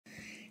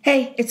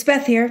Hey, it's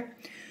Beth here.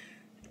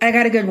 I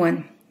got a good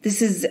one.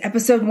 This is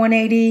episode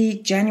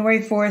 180, January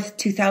 4th,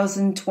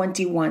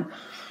 2021.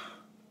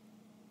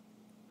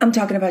 I'm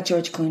talking about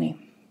George Clooney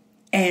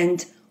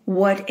and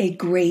what a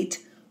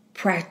great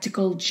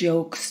practical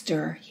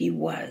jokester he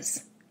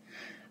was.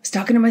 I was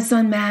talking to my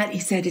son, Matt. He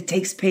said it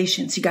takes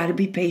patience. You got to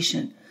be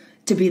patient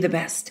to be the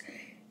best.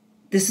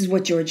 This is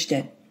what George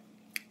did.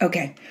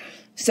 Okay,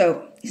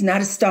 so he's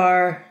not a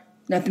star.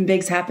 Nothing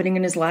big's happening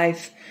in his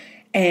life.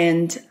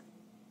 And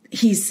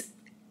he's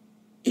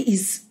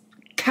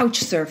couch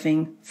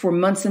surfing for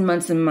months and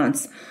months and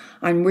months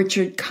on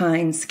Richard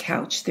Kind's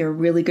couch. They're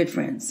really good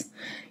friends.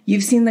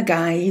 You've seen the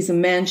guy. He's a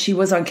man. She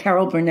was on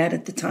Carol Burnett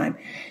at the time.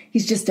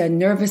 He's just a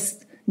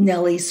nervous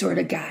Nelly sort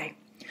of guy.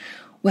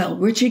 Well,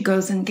 Richard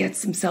goes and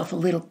gets himself a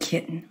little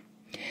kitten.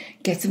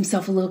 Gets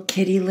himself a little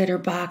kitty litter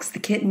box. The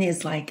kitten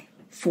is like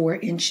 4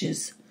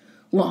 inches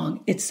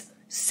long. It's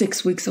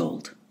 6 weeks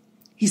old.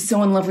 He's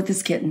so in love with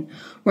his kitten.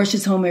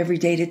 Rushes home every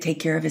day to take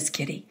care of his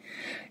kitty.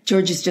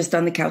 George is just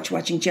on the couch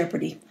watching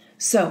Jeopardy.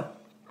 So,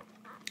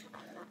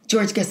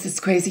 George gets this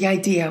crazy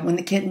idea when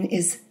the kitten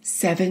is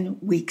 7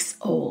 weeks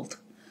old.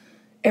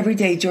 Every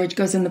day, George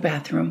goes in the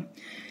bathroom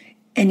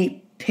and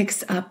he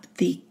picks up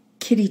the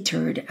kitty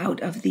turd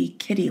out of the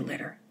kitty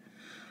litter.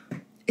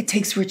 It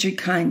takes Richard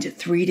Kind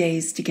 3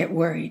 days to get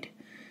worried.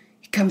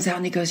 He comes out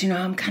and he goes,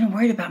 I'm kind of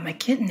worried about my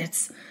kitten.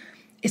 It's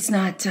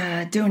not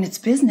doing its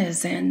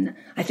business, and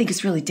I think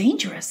it's really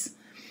dangerous.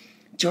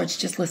 George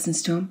just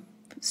listens to him,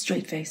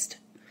 straight-faced.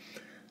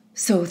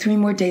 So 3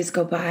 more days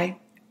go by.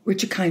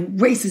 Richard Kind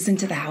races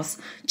into the house,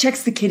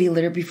 checks the kitty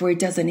litter before he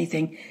does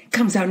anything,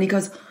 comes out and he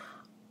goes,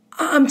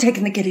 I'm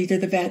taking the kitty to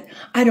the vet.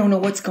 I don't know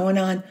what's going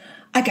on.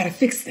 I got to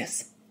fix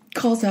this.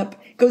 Calls up,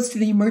 goes to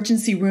the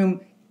emergency room,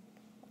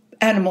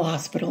 animal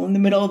hospital in the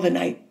middle of the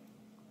night.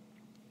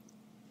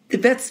 The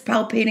vet's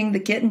palpating the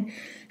kitten,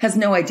 has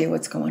no idea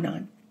what's going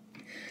on.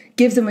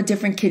 Gives him a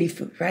different kitty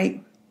food,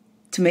 right?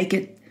 To make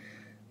it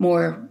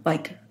more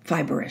like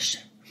fiberish.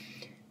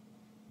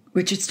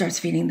 Richard starts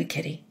feeding the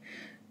kitty.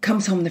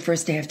 Comes home the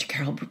first day after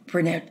Carol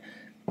Burnett.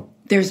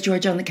 There's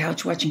George on the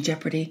couch watching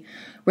Jeopardy.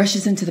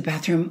 Rushes into the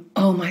bathroom.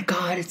 Oh my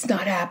God, it's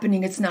not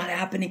happening. It's not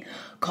happening.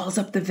 Calls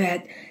up the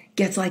vet.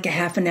 Gets like a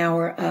half an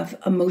hour of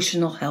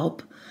emotional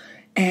help.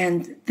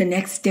 And the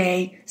next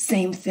day,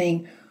 same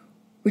thing.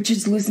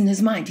 Richard's losing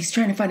his mind. He's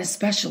trying to find a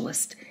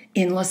specialist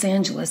in Los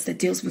Angeles that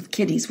deals with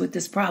kitties with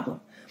this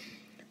problem.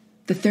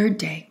 The third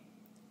day,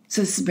 so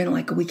this has been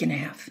like a week and a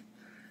half,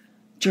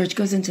 George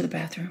goes into the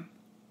bathroom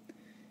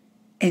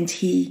and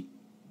he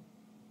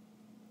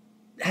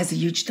has a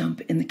huge dump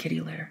in the kitty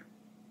litter.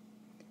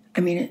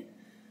 And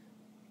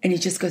he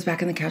just goes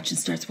back on the couch and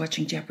starts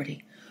watching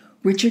Jeopardy.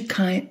 Richard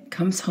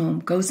comes home,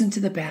 goes into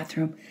the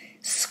bathroom,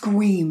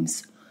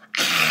 screams,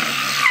 come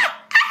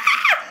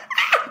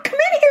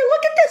in here,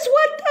 look at this,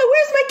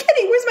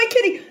 where's my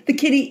kitty, The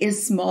kitty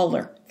is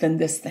smaller than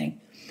this thing.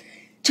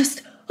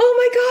 Just, oh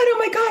my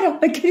God,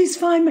 my kitty's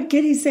fine, my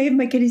kitty's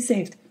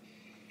saved.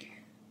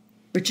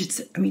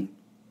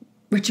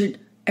 Richard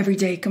every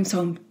day comes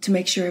home to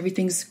make sure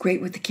everything's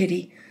great with the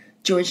kitty.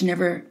 George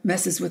never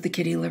messes with the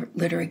kitty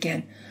litter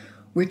again.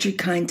 Richard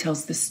Kind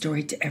tells this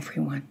story to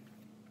everyone.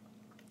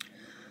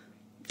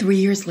 3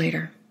 years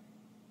later,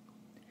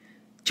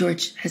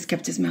 George has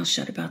kept his mouth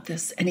shut about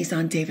this, and he's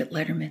on David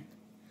Letterman.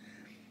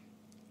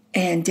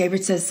 And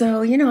David says,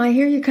 so, I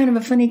hear you're kind of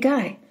a funny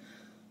guy.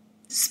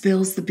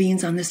 Spills the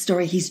beans on this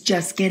story. He's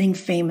just getting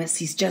famous.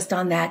 He's just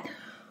on that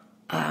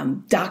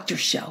doctor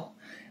show.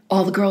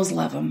 All the girls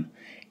love him.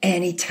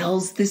 And he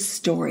tells this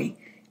story.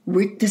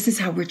 This is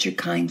how Richard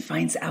Kind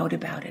finds out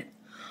about it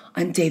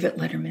on David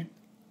Letterman.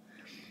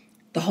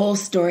 The whole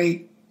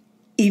story,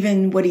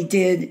 even what he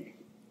did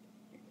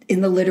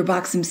in the litter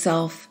box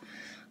himself,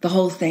 the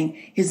whole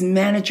thing. His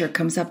manager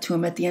comes up to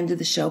him at the end of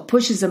the show,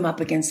 pushes him up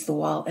against the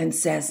wall and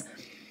says,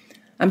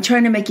 I'm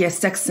trying to make you a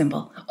sex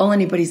symbol. All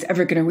anybody's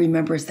ever going to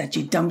remember is that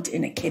you dumped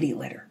in a kitty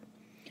litter.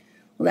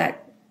 Well,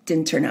 that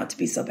didn't turn out to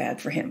be so bad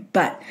for him.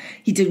 But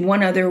he did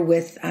one other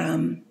with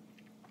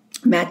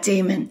Matt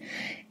Damon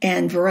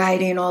and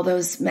Variety and all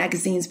those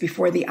magazines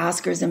before the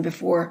Oscars and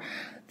before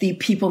the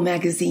People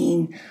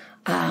magazine,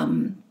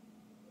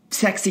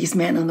 Sexiest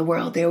Man in the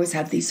World. They always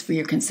have these for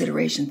your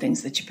consideration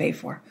things that you pay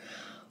for.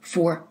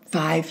 For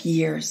 5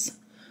 years,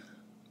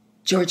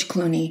 George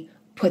Clooney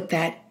put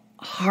that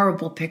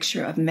horrible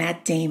picture of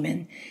Matt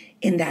Damon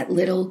in that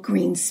little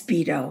green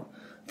Speedo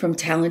from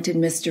Talented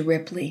Mr.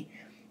 Ripley.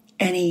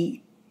 And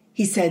he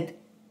said,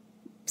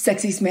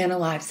 sexiest man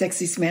alive,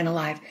 sexiest man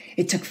alive.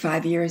 It took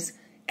 5 years,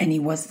 and he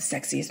was the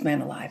sexiest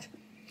man alive.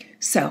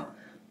 So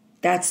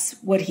that's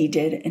what he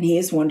did, and he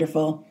is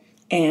wonderful.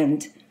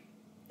 And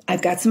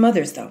I've got some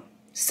others, though.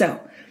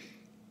 So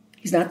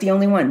he's not the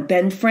only one.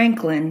 Ben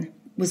Franklin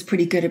was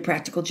pretty good at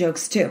practical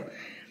jokes, too.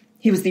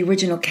 He was the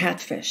original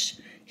Catfish.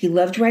 He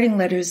loved writing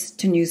letters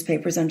to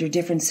newspapers under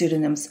different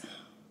pseudonyms.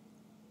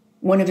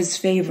 One of his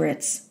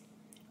favorites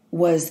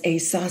was a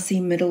saucy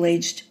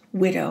middle-aged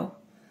widow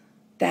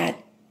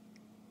that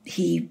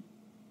he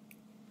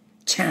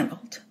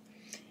channeled.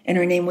 and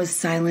her name was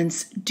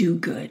Silence Do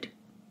Good.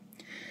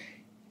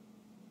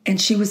 And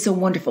she was so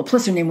wonderful.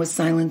 Plus her name was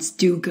Silence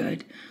Do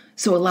Good.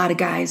 So a lot of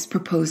guys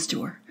proposed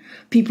to her.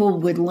 People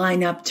would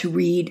line up to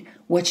read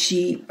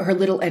her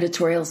little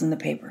editorials in the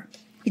paper.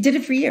 He did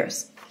it for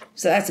years.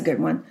 So that's a good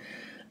one.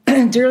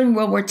 During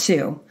World War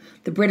II,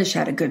 the British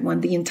had a good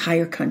one, the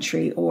entire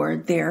country or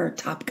their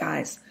top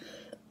guys.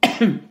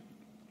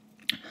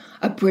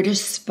 A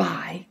British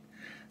spy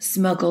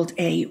smuggled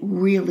a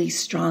really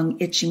strong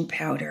itching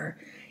powder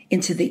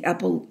into the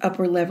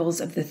upper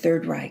levels of the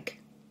Third Reich.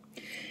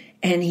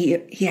 And he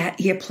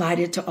applied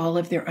it to all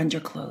of their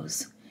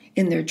underclothes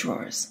in their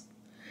drawers.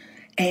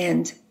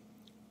 And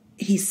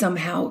he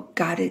somehow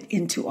got it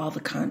into all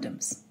the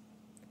condoms.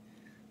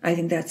 I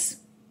think that's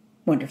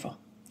wonderful.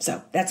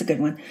 So that's a good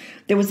one.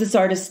 There was this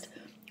artist,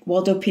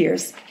 Waldo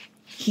Pierce.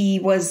 He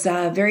was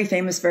a very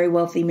famous, very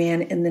wealthy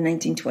man in the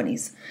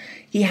 1920s.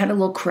 He had a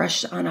little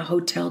crush on a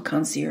hotel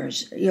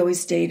concierge. He always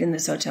stayed in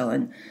this hotel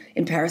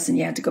in Paris, and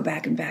you had to go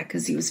back and back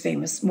because he was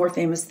famous, more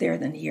famous there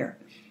than here.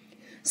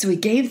 So he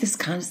gave this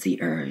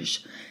concierge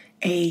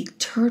a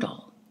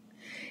turtle.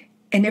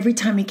 And every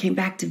time he came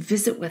back to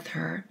visit with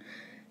her,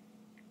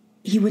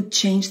 he would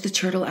change the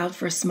turtle out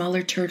for a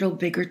smaller turtle,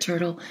 bigger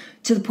turtle,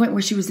 to the point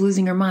where she was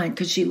losing her mind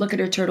because she'd look at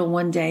her turtle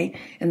one day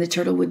and the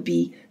turtle would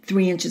be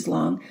 3 inches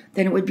long.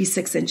 Then it would be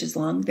 6 inches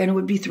long. Then it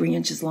would be 3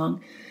 inches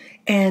long.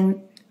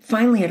 And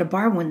finally at a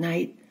bar one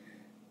night,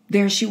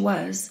 there she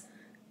was.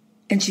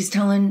 And she's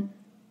telling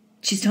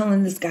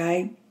this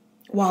guy,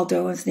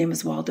 Waldo, his name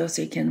is Waldo,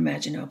 so you can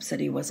imagine how upset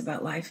he was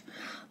about life,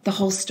 the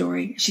whole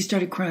story. She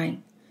started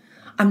crying.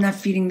 I'm not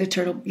feeding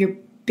your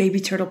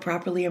baby turtle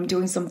properly. I'm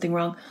doing something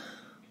wrong.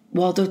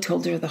 Waldo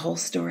told her the whole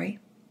story.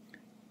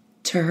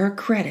 To her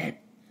credit,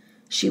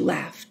 she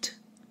laughed.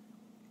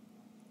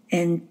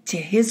 And to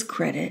his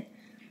credit,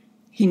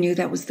 he knew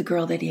that was the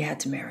girl that he had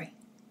to marry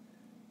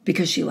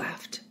because she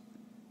laughed.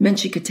 Meant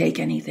she could take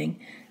anything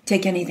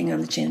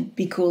on the chin,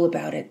 be cool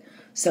about it.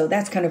 So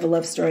that's kind of a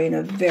love story in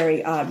a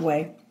very odd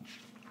way.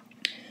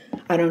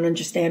 I don't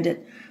understand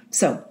it.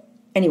 So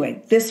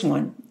anyway, this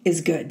one is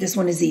good. This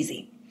one is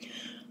easy.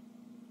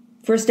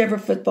 First ever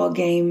football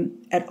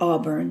game at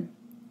Auburn.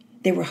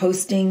 They were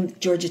hosting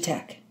Georgia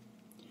Tech.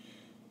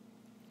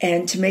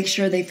 And to make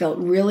sure they felt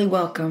really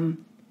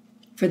welcome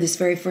for this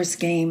very first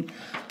game,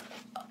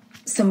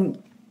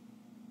 some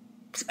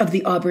of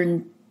the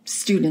Auburn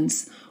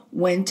students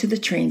went to the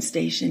train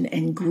station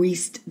and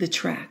greased the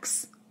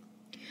tracks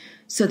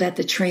so that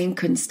the train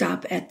couldn't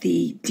stop at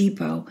the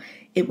depot.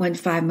 It went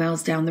 5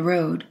 miles down the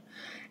road.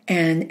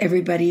 And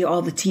everybody,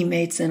 all the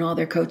teammates and all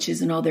their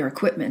coaches and all their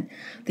equipment,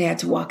 they had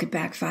to walk it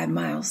back 5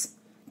 miles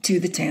to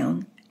the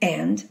town.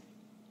 And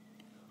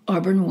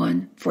Auburn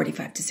won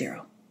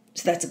 45-0.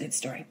 So that's a good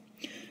story.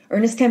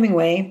 Ernest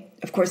Hemingway,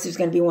 of course, there's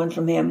going to be one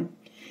from him.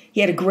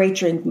 He had a great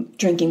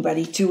drinking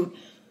buddy. To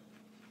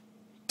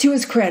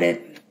his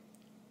credit,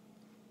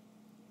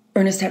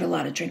 Ernest had a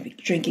lot of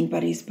drinking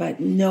buddies, but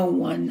no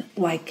one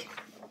like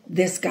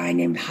this guy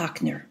named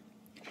Hockner.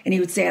 And he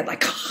would say it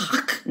like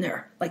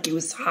Hockner, like he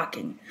was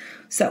hawking.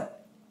 So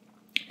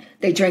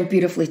they drank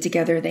beautifully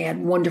together. They had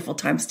wonderful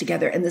times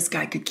together, and this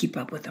guy could keep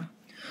up with them.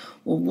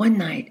 Well, one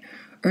night,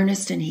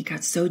 Ernest and he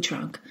got so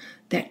drunk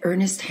that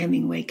Ernest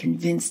Hemingway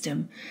convinced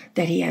him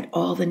that he had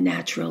all the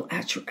natural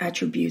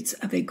attributes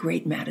of a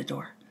great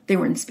matador. They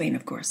were in Spain,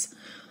 of course.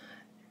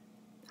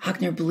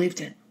 Hockner believed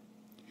it.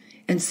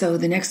 And so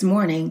the next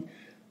morning,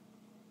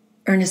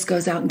 Ernest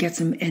goes out and gets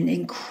him an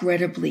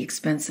incredibly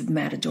expensive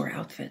matador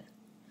outfit.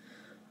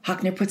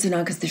 Hockner puts it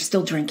on because they're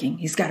still drinking.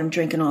 He's got him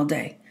drinking all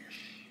day.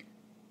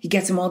 He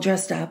gets him all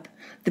dressed up.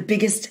 The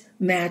biggest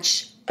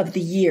match of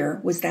the year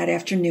was that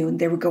afternoon.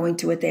 They were going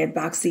to it. They had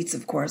box seats,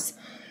 of course.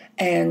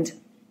 And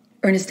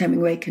Ernest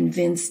Hemingway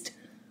convinced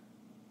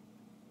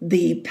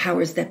the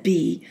powers that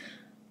be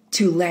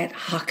to let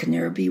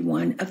Hockner be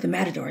one of the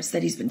matadors,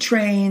 that he's been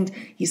trained,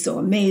 he's so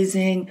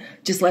amazing,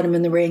 just let him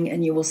in the ring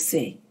and you will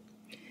see.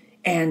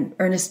 And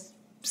Ernest,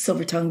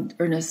 silver-tongued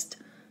Ernest,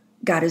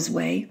 got his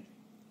way,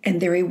 and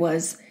there he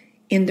was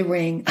in the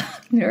ring,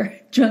 Hockner,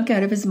 drunk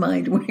out of his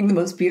mind, wearing the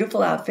most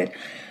beautiful outfit,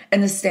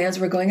 and the stands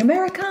were going,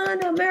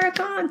 American,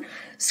 American,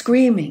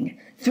 screaming,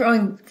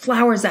 throwing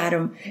flowers at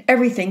him,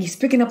 everything. He's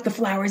picking up the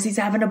flowers, he's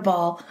having a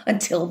ball,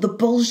 until the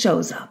bull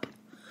shows up.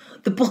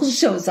 The bull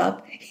shows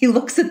up, he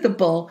looks at the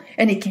bull,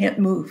 and he can't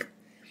move.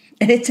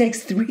 And it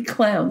takes 3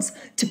 clowns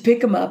to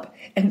pick him up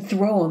and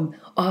throw him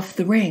off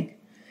the ring.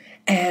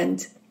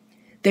 And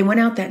they went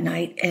out that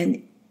night,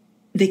 and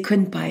they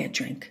couldn't buy a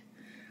drink.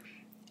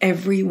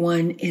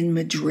 Everyone in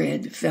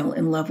Madrid fell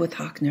in love with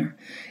Hockner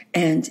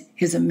and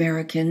his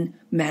American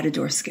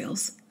matador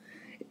skills.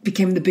 It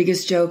became the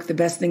biggest joke, the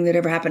best thing that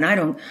ever happened. I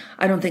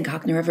don't think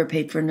Hockner ever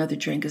paid for another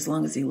drink as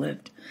long as he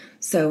lived.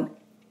 So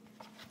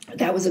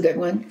that was a good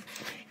one.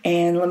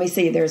 And let me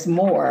see, there's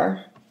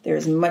more.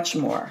 There's much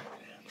more.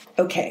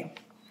 Okay.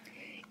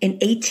 In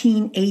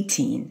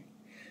 1818,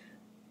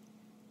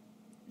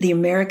 the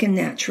American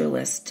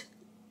naturalist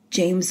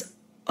James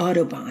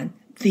Audubon,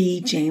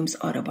 the James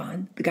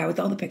Audubon, the guy with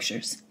all the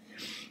pictures,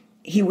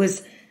 he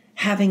was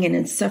having an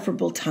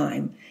insufferable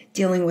time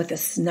dealing with a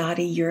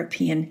snotty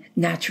European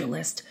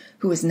naturalist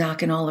who was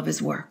knocking all of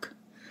his work.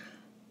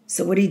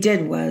 So what he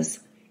did was,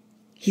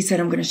 he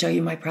said, I'm going to show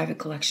you my private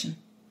collection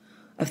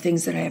of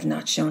things that I have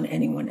not shown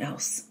anyone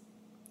else.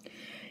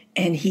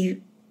 And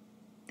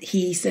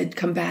he said,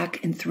 come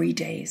back in 3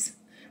 days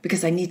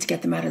because I need to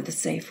get them out of the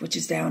safe, which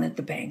is down at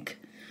the bank.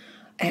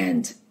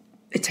 And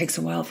it takes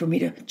a while for me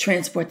to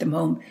transport them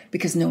home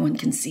because no one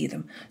can see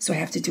them. So I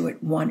have to do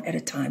it one at a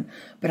time,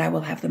 but I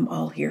will have them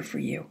all here for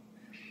you.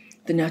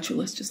 The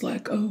naturalist is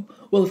like, oh,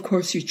 well, of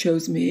course you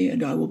chose me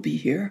and I will be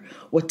here.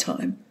 What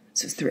time?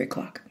 So it's 3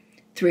 o'clock.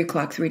 3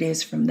 o'clock, 3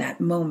 days from that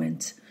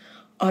moment,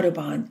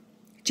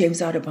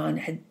 James Audubon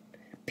had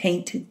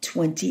painted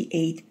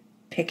 28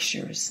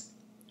 pictures.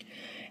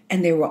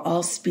 And they were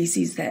all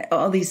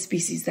these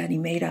species that he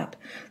made up.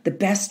 The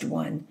best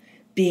one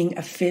being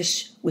a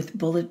fish with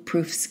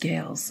bulletproof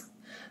scales.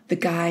 The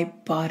guy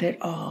bought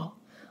it all,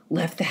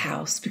 left the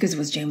house because it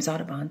was James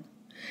Audubon,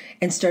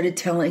 and started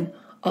telling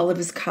all of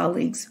his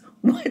colleagues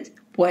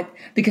what,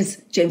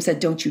 because James said,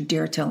 don't you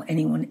dare tell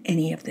anyone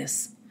any of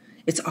this.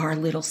 It's our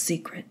little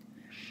secret.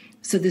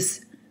 So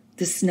this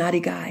snotty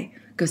guy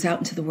goes out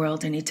into the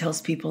world and he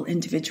tells people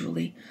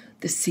individually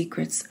the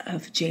secrets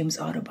of James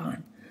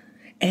Audubon.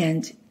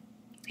 And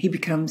he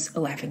becomes a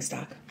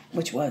laughingstock,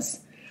 which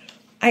was,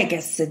 I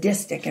guess,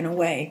 sadistic in a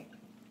way.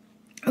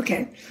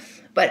 Okay,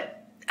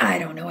 but I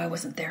don't know. I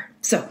wasn't there.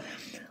 So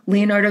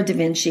Leonardo da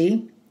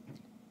Vinci,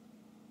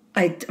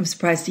 I'm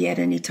surprised he had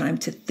any time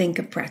to think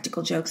of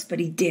practical jokes, but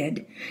he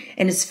did.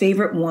 And his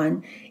favorite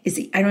one is,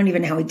 I don't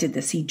even know how he did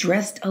this. He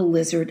dressed a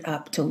lizard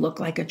up to look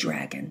like a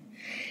dragon,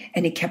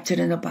 and he kept it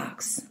in a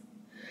box.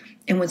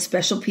 And when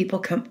special people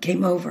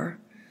came over,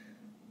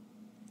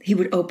 he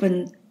would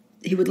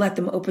let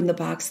them open the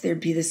box. There'd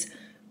be this,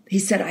 he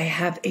said, I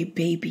have a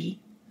baby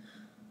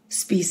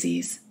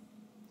species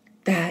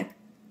that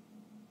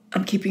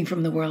I'm keeping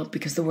from the world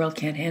because the world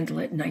can't handle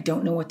it and I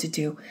don't know what to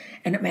do.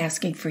 And I'm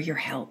asking for your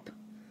help.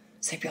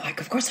 So he'd be like,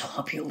 of course I'll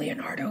help you,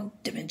 Leonardo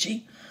da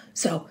Vinci.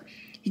 So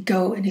he'd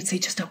go and he'd say,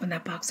 just open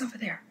that box over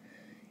there.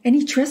 And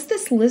he dressed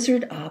this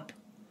lizard up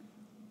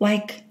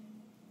like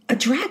a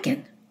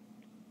dragon.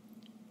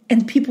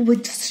 And people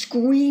would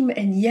scream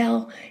and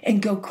yell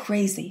and go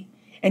crazy.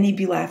 And he'd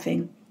be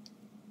laughing.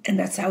 And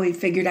that's how he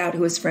figured out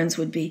who his friends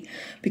would be.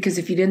 Because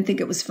if you didn't think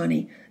it was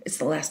funny, it's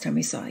the last time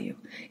he saw you.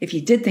 If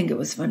you did think it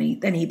was funny,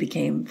 then he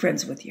became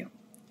friends with you.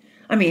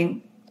 I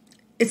mean,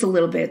 it's a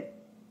little bit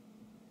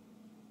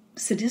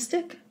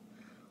sadistic,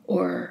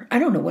 or I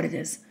don't know what it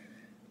is.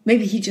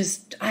 Maybe he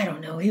just, I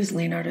don't know. He was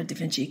Leonardo da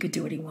Vinci. He could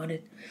do what he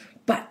wanted.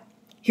 But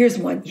here's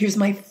one. Here's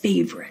my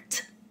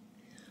favorite.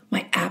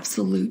 My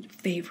absolute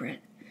favorite.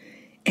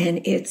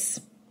 And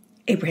it's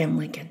Abraham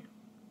Lincoln.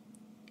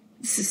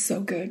 This is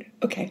so good.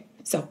 Okay,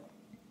 so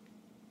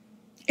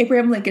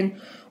Abraham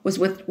Lincoln was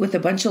with a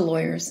bunch of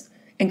lawyers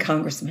and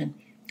congressmen,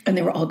 and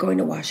they were all going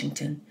to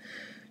Washington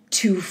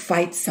to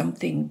fight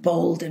something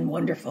bold and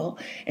wonderful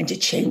and to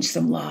change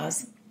some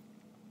laws.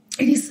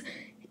 And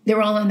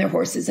they're all on their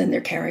horses and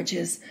their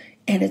carriages,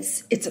 and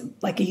it's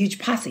like a huge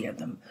posse of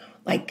them,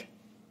 like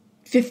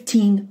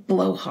 15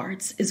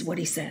 blowhards is what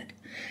he said.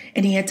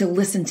 And he had to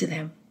listen to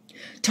them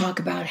talk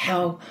about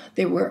how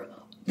they were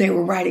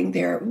writing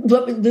their,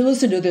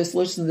 listen to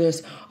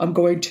this. I'm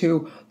going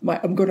to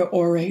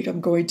orate.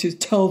 I'm going to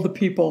tell the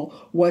people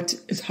what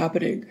is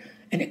happening.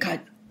 And it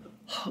got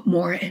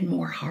more and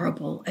more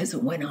horrible as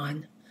it went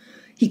on.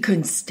 He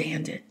couldn't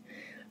stand it.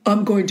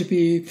 I'm going to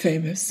be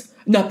famous,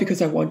 not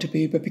because I want to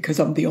be, but because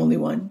I'm the only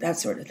one, that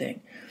sort of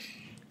thing.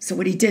 So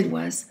what he did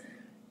was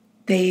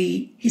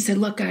he said,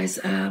 look, guys,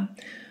 I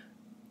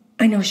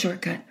know a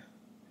shortcut,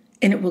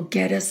 and it will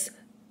get us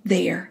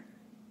there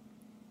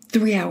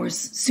 3 hours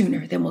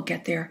sooner than we'll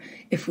get there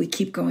if we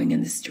keep going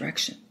in this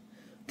direction.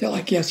 They're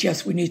like,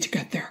 yes, we need to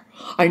get there.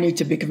 I need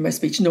to give my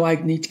speech. No, I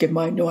need to give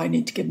mine. No, I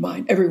need to give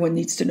mine. Everyone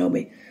needs to know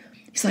me.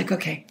 He's like,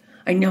 okay,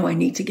 I know I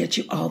need to get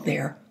you all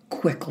there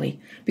quickly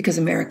because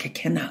America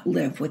cannot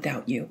live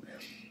without you.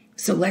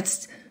 So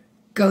let's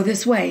go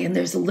this way. And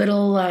there's a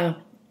little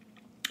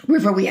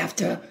river we have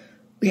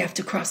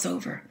to cross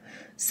over.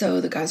 So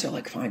the guys are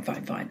like,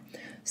 fine.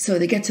 So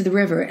they get to the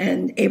river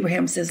and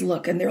Abraham says,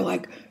 look, and they're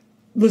like,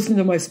 listen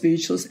to my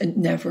speech, and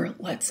never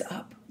lets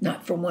up,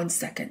 not for 1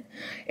 second.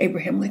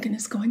 Abraham Lincoln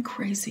is going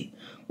crazy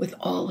with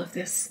all of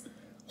this,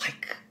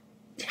 like,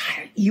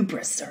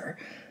 hubris, or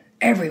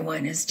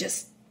everyone is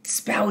just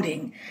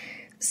spouting.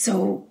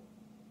 So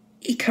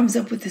he comes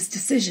up with this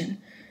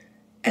decision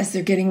as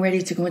they're getting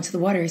ready to go into the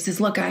water. He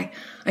says, look, I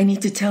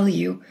need to tell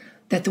you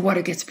that the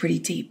water gets pretty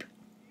deep.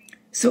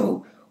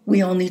 So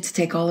we all need to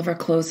take all of our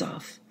clothes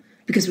off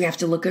because we have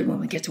to look good when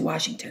we get to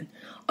Washington.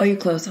 All your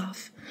clothes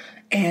off.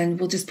 And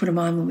we'll just put them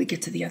on when we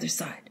get to the other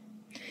side.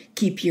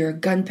 Keep your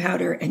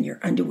gunpowder and your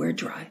underwear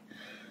dry.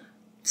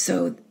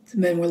 So the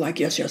men were like,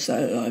 yes,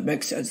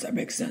 that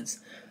makes sense.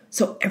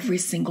 So every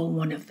single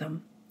one of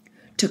them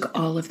took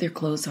all of their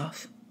clothes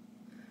off.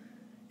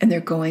 And they're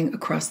going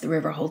across the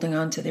river holding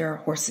on to their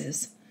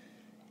horses.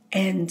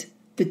 And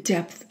the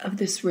depth of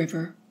this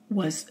river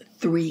was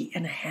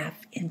 3.5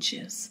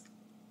 inches.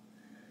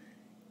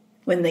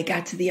 When they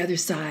got to the other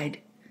side,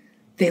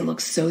 they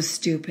looked so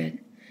stupid.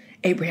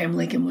 Abraham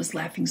Lincoln was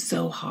laughing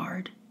so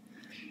hard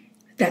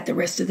that the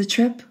rest of the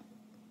trip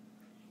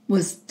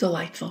was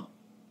delightful.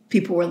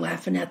 People were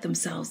laughing at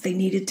themselves. They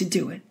needed to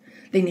do it.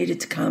 They needed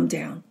to calm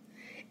down.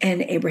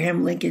 And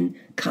Abraham Lincoln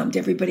calmed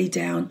everybody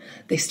down.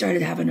 They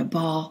started having a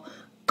ball,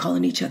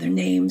 calling each other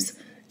names,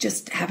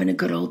 just having a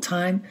good old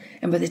time.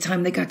 And by the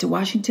time they got to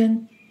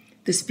Washington,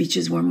 the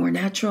speeches were more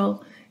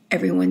natural.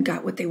 Everyone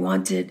got what they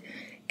wanted.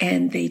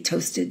 And they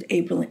toasted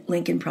Abraham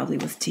Lincoln, probably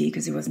with tea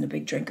because he wasn't a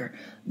big drinker,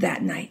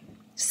 that night.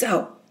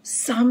 So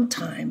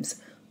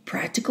sometimes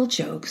practical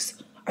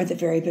jokes are the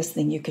very best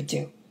thing you could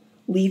do.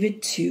 Leave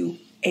it to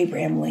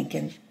Abraham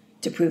Lincoln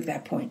to prove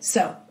that point.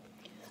 So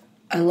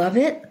I love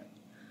it.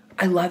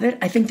 I love it.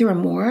 I think there are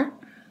more.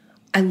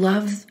 I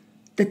love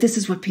that this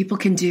is what people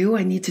can do.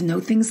 I need to know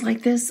things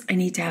like this. I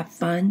need to have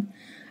fun.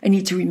 I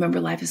need to remember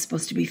life is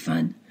supposed to be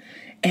fun.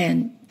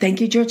 And thank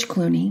you, George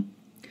Clooney.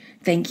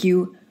 Thank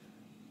you,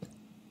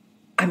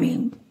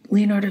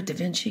 Leonardo da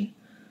Vinci.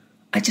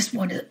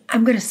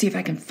 I'm going to see if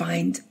I can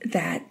find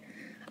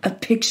a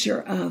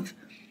picture of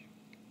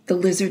the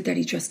lizard that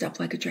he dressed up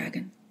like a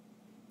dragon.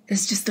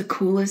 It's just the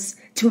coolest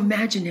to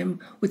imagine him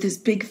with his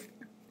big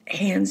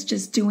hands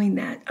just doing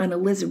that on a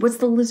lizard. What's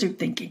the lizard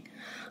thinking?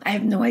 I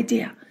have no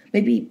idea.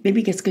 Maybe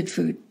he gets good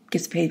food,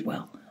 gets paid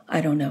well.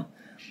 I don't know.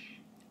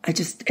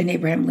 And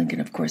Abraham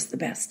Lincoln, of course, the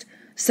best.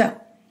 So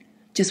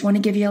just want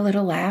to give you a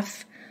little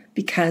laugh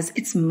because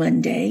it's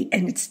Monday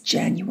and it's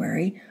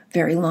January,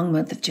 very long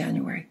month of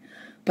January.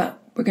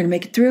 But we're going to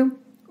make it through.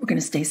 We're going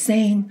to stay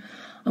sane.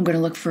 I'm going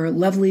to look for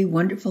lovely,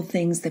 wonderful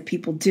things that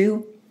people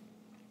do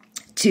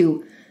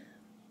to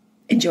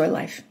enjoy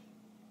life.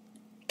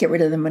 Get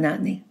rid of the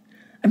monotony.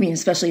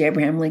 Especially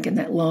Abraham Lincoln,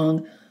 that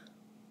long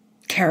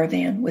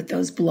caravan with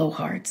those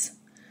blowhards.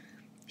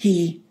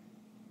 He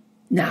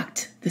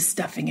knocked the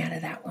stuffing out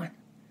of that one.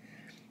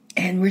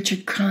 And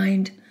Richard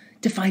Kind,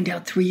 to find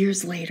out 3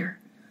 years later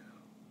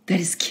that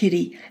his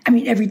kitty,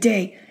 every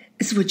day,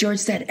 this is what George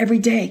said, every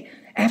day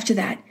after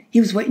that, he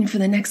was waiting for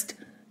the next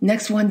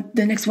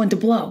one to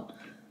blow,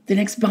 the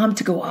next bomb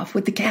to go off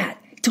with the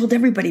cat. He told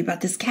everybody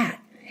about this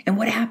cat and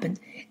what happened.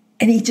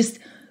 And he just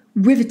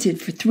riveted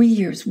for 3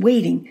 years,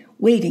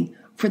 waiting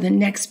for the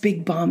next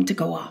big bomb to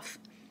go off.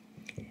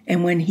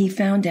 And when he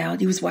found out,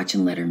 he was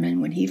watching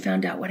Letterman, when he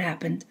found out what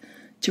happened,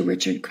 to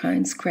Richard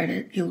Kind's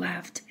credit, he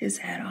laughed his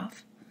head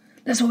off.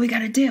 That's what we got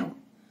to do.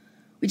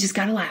 We just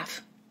got to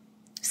laugh.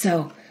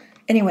 So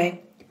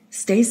anyway,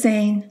 stay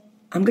sane.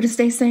 I'm going to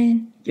stay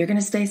sane. You're going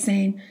to stay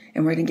sane.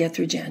 And we're going to get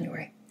through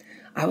January.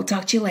 I will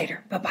talk to you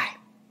later. Bye-bye.